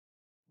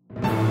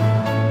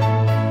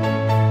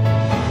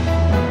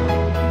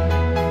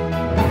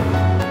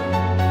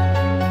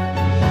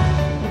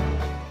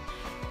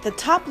The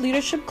top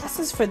leadership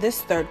classes for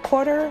this third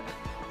quarter,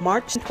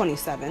 March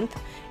 27th,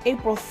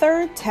 April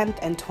 3rd, 10th,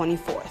 and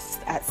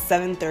 24th at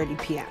 7:30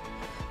 p.m.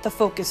 The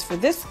focus for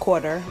this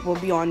quarter will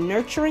be on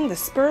nurturing the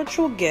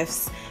spiritual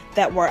gifts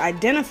that were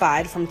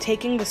identified from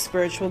taking the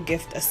spiritual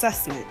gift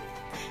assessment.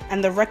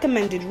 And the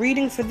recommended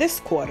reading for this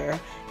quarter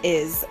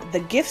is The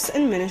Gifts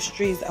and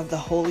Ministries of the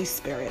Holy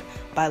Spirit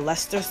by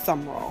Lester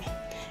Sumrall.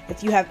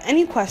 If you have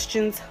any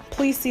questions,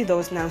 please see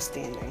those now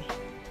standing.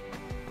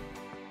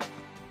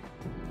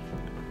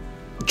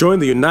 Join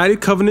the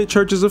United Covenant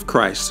Churches of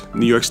Christ,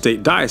 New York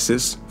State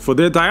Diocese, for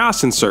their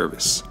diocesan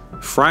service,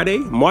 Friday,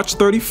 March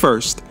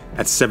 31st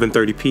at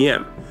 7:30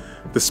 p.m.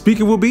 The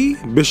speaker will be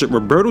Bishop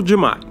Roberto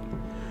Jamat.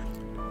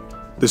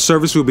 The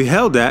service will be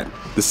held at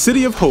the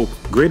City of Hope,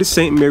 Greater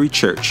St. Mary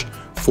Church,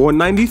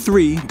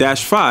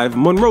 493-5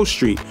 Monroe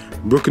Street,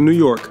 Brooklyn, New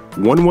York,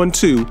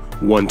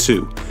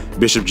 11212.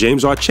 Bishop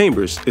James R.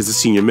 Chambers is the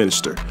senior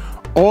minister.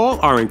 All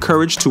are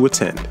encouraged to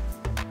attend.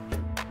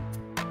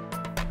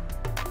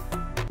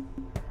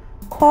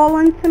 Call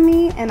unto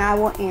me, and I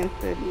will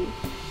answer thee,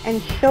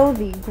 and show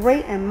thee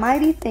great and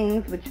mighty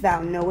things which thou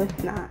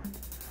knowest not.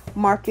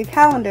 Mark your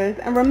calendars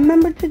and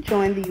remember to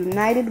join the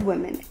United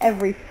Women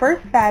every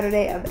first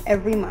Saturday of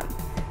every month,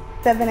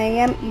 7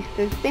 a.m.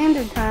 Eastern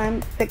Standard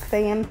Time, 6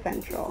 a.m.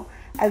 Central,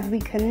 as we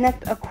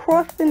connect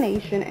across the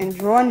nation and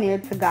draw near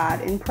to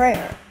God in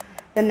prayer.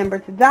 The number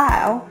to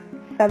dial,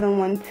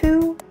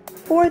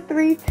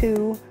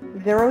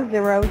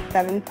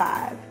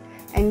 712-432-0075,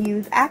 and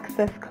use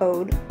access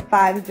code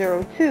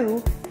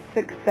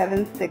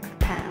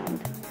 502-676#.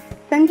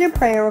 Send your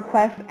prayer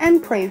requests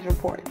and praise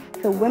reports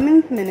to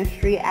Women's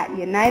Ministry at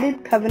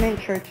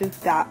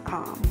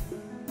UnitedCovenantChurches.com.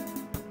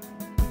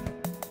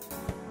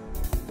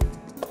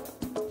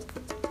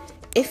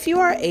 If you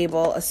are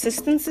able,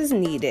 assistance is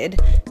needed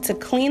to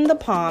clean the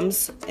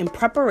palms in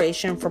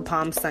preparation for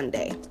Palm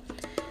Sunday.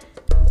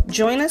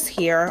 Join us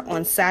here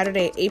on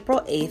Saturday,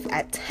 April 8th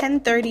at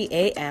 10:30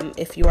 a.m.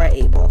 if you are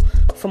able.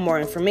 For more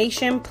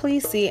information,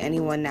 please see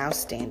anyone now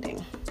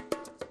standing.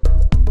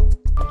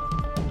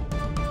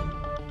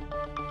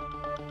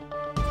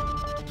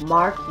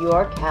 Mark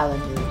your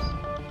calendars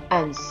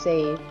and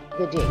save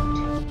the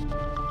date.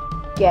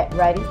 Get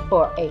ready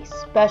for a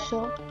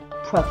special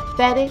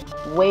prophetic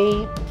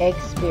wave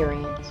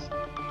experience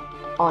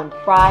on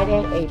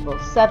Friday, April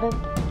 7th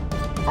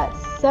at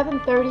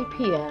 7:30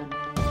 p.m.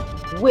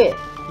 with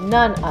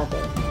none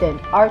other than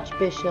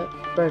Archbishop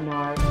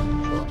Bernard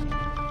Joy.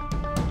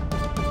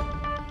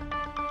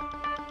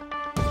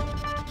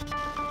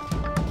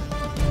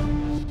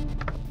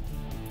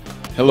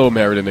 Hello,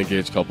 married and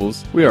engaged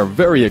couples. We are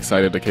very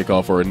excited to kick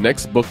off our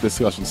next book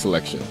discussion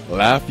selection,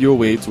 Laugh Your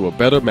Way to a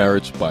Better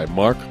Marriage by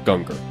Mark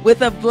Gungor.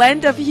 With a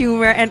blend of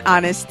humor and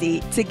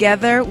honesty,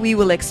 together we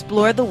will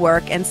explore the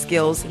work and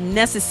skills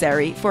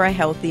necessary for a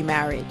healthy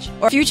marriage.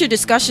 Our future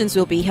discussions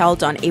will be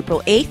held on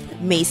April 8th,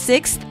 May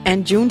 6th,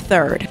 and June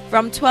 3rd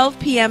from 12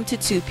 p.m. to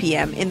 2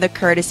 p.m. in the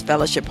Curtis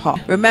Fellowship Hall.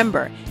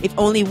 Remember, if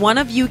only one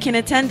of you can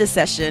attend the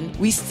session,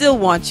 we still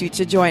want you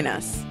to join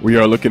us. We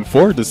are looking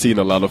forward to seeing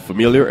a lot of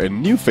familiar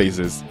and new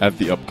faces at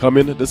the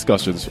upcoming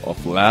discussions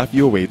of Laugh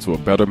Your Way to a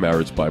Better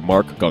Marriage by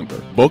Mark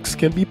Gungor. Books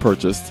can be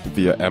purchased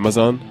via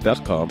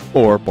Amazon.com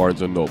or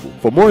Barnes & Noble.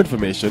 For more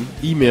information,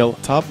 email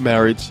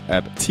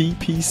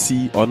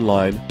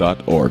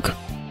topmarriage@tpconline.org.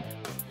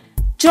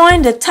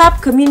 Join the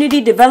Top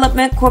Community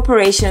Development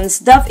Corporation's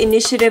Dove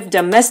Initiative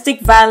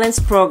Domestic Violence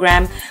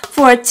Program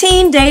for a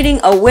teen dating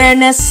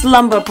awareness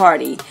slumber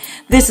party.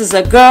 This is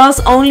a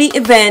girls-only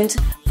event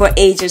for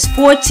ages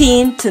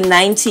 14 to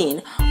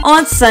 19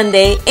 on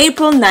Sunday,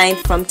 April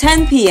 9th from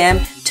 10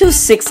 p.m. to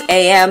 6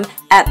 a.m.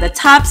 at the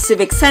Top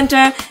Civic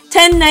Center,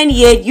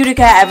 1098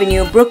 Utica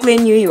Avenue,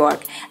 Brooklyn, New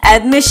York.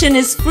 Admission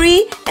is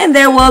free and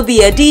there will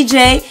be a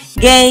DJ,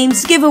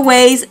 games,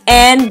 giveaways,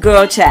 and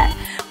girl chat.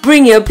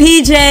 Bring your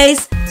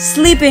PJs,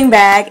 sleeping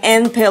bag,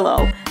 and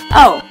pillow.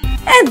 Oh,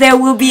 and there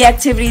will be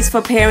activities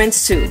for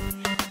parents too.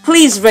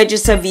 Please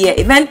register via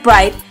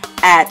Eventbrite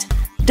at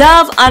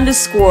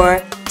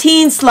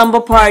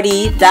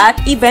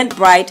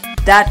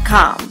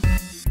dove_teenslumberparty.eventbrite.com.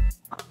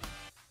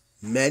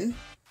 Men,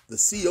 the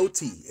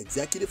COT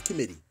Executive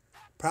Committee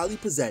proudly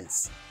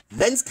presents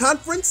Men's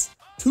Conference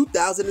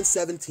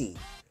 2017,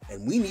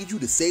 and we need you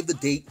to save the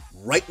date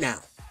right now,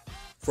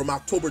 from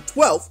October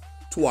 12th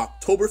to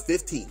October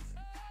 15th.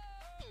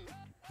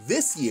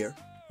 This year,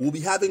 we'll be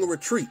having a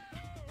retreat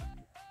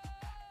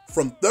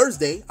from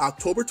Thursday,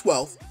 October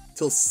 12th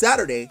till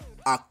Saturday,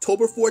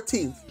 October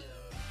 14th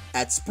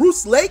at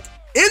Spruce Lake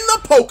in the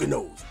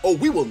Poconos. Oh,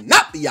 we will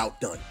not be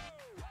outdone.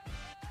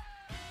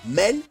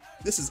 Men,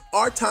 this is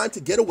our time to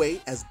get away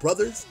as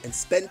brothers and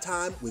spend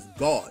time with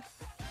God.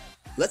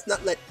 Let's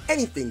not let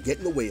anything get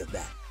in the way of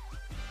that.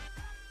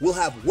 We'll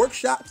have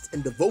workshops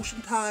and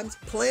devotion times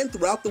planned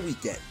throughout the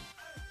weekend.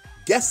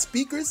 Guest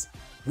speakers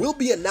will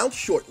be announced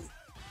shortly.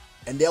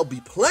 And there'll be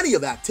plenty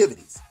of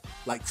activities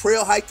like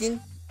trail hiking,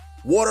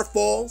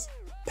 waterfalls,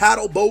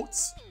 paddle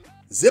boats,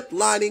 zip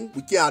lining,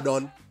 we can't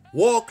done,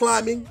 wall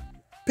climbing,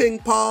 ping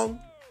pong,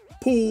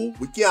 pool,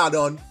 we can't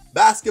done,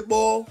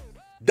 basketball,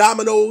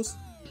 dominoes,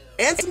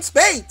 and some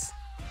spades,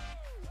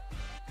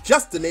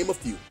 just to name a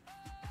few.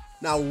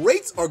 Now,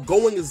 rates are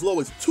going as low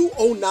as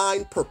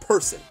 $209 per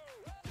person.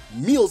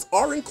 Meals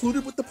are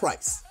included with the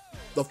price.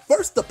 The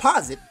first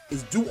deposit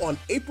is due on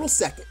April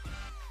 2nd.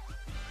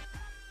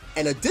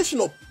 And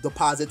additional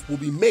deposits will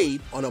be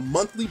made on a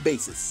monthly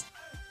basis.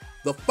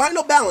 The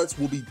final balance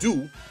will be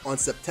due on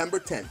September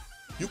 10th.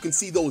 You can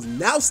see those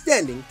now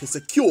standing to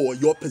secure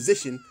your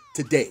position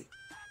today.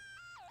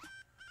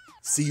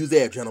 See you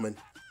there, gentlemen.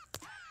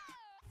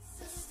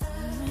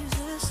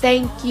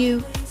 Thank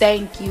you,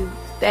 thank you,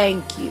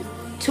 thank you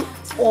to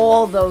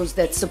all those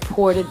that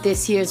supported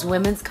this year's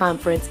Women's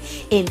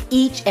Conference in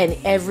each and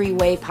every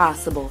way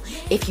possible.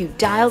 If you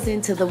dialed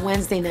into the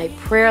Wednesday night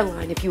prayer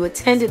line, if you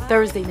attended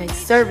Thursday night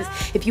service,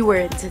 if you were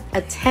in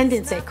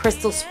attendance at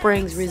Crystal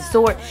Springs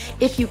Resort,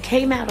 if you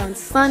came out on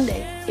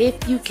Sunday,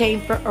 if you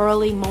came for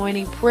early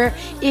morning prayer,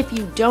 if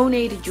you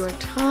donated your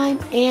time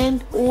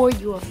and or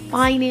your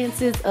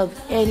finances of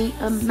any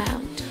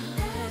amount,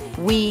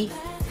 we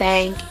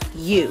thank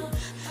you.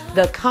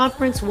 The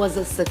conference was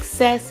a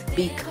success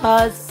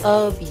because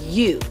of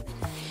you.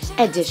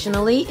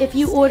 Additionally, if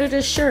you ordered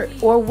a shirt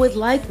or would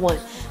like one,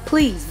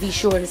 please be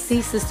sure to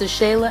see Sister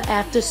Shayla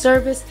after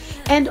service,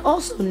 and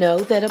also know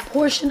that a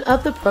portion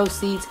of the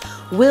proceeds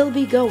will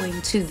be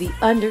going to the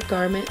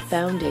Undergarment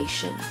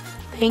Foundation.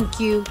 Thank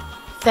you,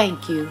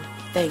 thank you,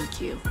 thank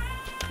you.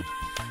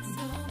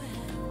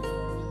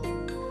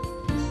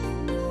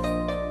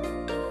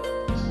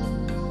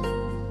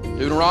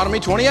 Deuteronomy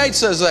 28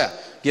 says that.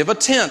 Give a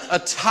tenth, a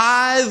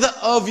tithe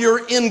of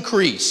your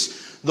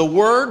increase. The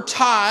word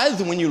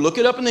tithe, when you look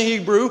it up in the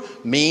Hebrew,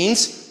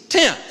 means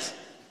tenth.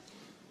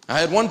 I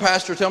had one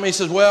pastor tell me, he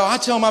says, well, I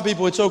tell my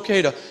people it's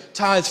okay to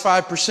tithe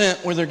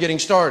 5% when they're getting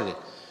started.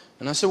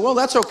 And I said, well,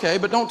 that's okay,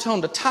 but don't tell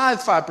them to tithe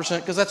 5%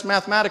 because that's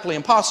mathematically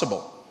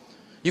impossible.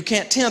 You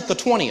can't tenth the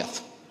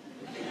 20th.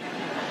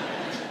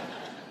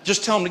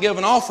 Just tell them to give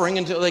an offering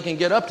until they can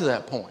get up to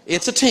that point.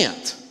 It's a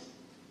tenth.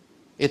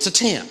 It's a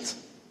tenth.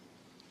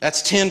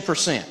 That's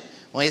 10%.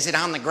 Well, is it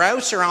on the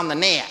gross or on the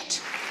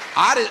net?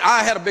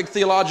 I had a big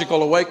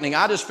theological awakening.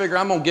 I just figure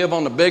I'm going to give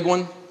on the big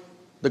one,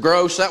 the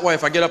gross. That way,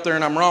 if I get up there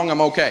and I'm wrong,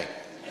 I'm okay.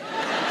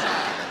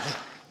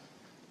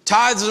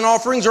 Tithes and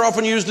offerings are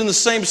often used in the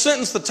same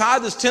sentence. The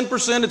tithe is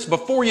 10%. It's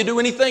before you do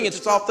anything.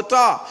 It's off the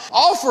top.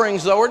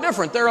 Offerings, though, are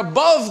different. They're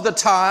above the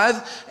tithe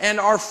and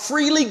are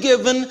freely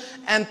given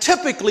and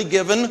typically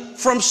given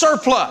from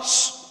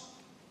surplus.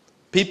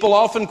 People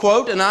often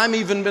quote, and I've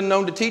even been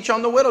known to teach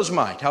on the widow's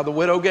mite, how the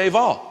widow gave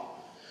all.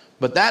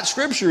 But that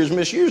scripture is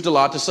misused a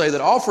lot to say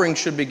that offerings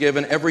should be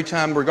given every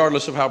time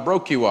regardless of how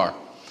broke you are.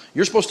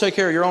 You're supposed to take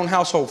care of your own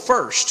household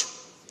first,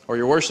 or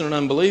you're worse than an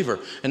unbeliever.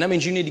 And that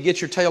means you need to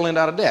get your tail end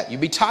out of debt.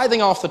 You'd be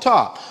tithing off the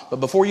top. But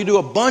before you do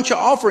a bunch of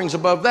offerings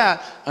above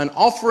that, an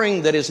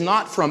offering that is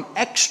not from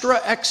extra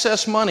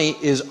excess money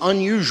is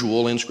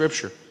unusual in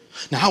Scripture.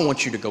 Now I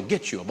want you to go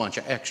get you a bunch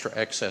of extra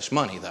excess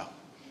money though,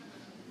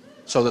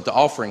 so that the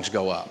offerings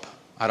go up.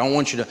 I don't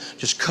want you to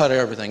just cut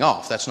everything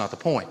off. That's not the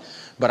point.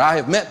 But I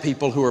have met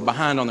people who are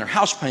behind on their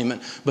house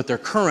payment, but they're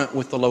current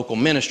with the local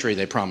ministry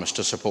they promised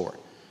to support.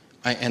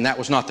 And that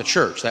was not the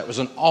church. That was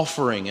an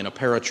offering in a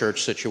parachurch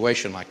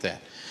situation like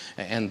that.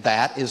 And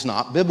that is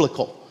not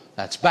biblical.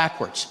 That's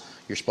backwards.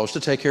 You're supposed to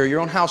take care of your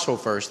own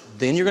household first,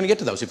 then you're going to get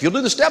to those. If you'll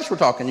do the steps we're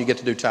talking, you get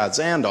to do tithes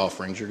and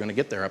offerings. You're going to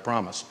get there, I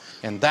promise.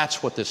 And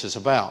that's what this is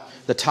about.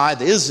 The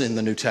tithe is in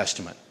the New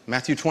Testament.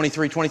 Matthew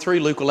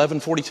 23:23, Luke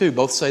 11:42,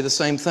 both say the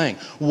same thing.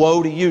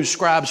 Woe to you,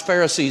 scribes,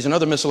 Pharisees, and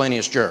other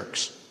miscellaneous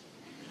jerks.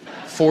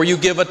 For you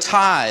give a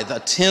tithe, a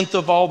tenth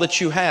of all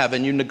that you have,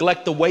 and you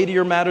neglect the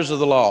weightier matters of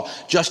the law,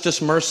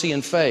 justice, mercy,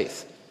 and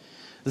faith.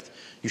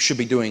 You should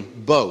be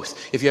doing both.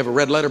 If you have a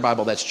red letter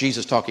Bible, that's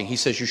Jesus talking. He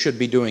says you should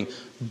be doing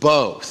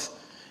both.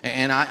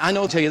 And I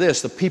know, I'll tell you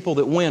this, the people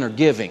that win are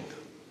giving.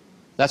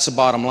 That's the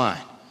bottom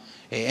line.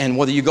 And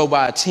whether you go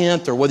by a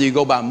tenth, or whether you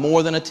go by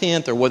more than a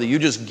tenth, or whether you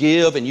just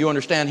give and you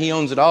understand He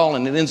owns it all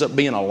and it ends up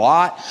being a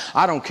lot,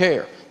 I don't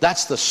care.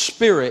 That's the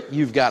spirit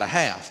you've got to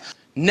have.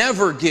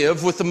 Never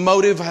give with the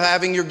motive of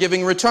having your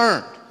giving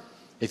returned.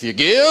 If you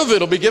give,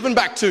 it'll be given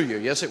back to you.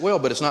 Yes, it will,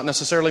 but it's not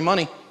necessarily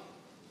money.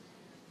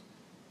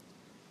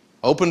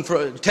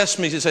 Test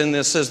me,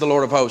 says the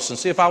Lord of hosts, and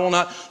see if I will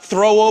not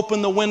throw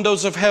open the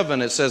windows of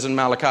heaven, it says in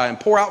Malachi, and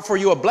pour out for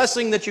you a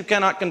blessing that you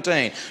cannot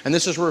contain. And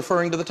this is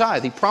referring to the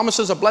tithe. He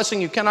promises a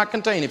blessing you cannot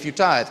contain if you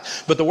tithe.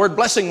 But the word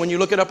blessing, when you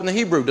look it up in the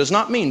Hebrew, does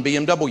not mean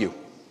BMW.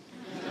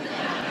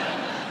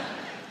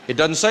 It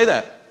doesn't say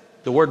that.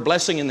 The word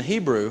blessing in the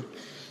Hebrew,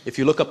 if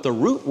you look up the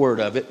root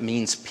word of it,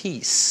 means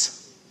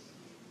peace.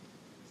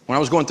 When I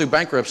was going through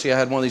bankruptcy, I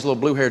had one of these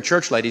little blue-haired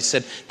church ladies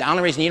said, the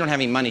only reason you don't have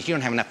any money is you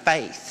don't have enough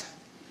faith.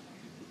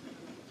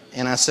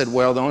 And I said,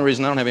 well, the only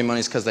reason I don't have any money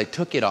is because they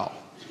took it all.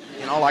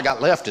 And all I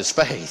got left is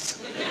faith.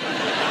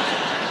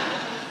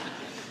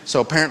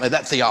 So apparently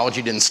that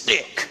theology didn't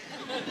stick,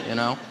 you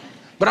know.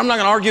 But I'm not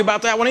going to argue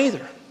about that one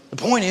either. The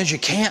point is, you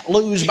can't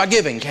lose by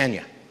giving, can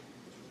you?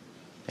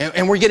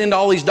 And we're getting into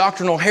all these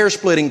doctrinal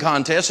hair-splitting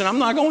contests, and I'm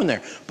not going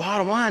there.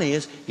 Bottom line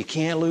is, you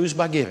can't lose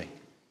by giving.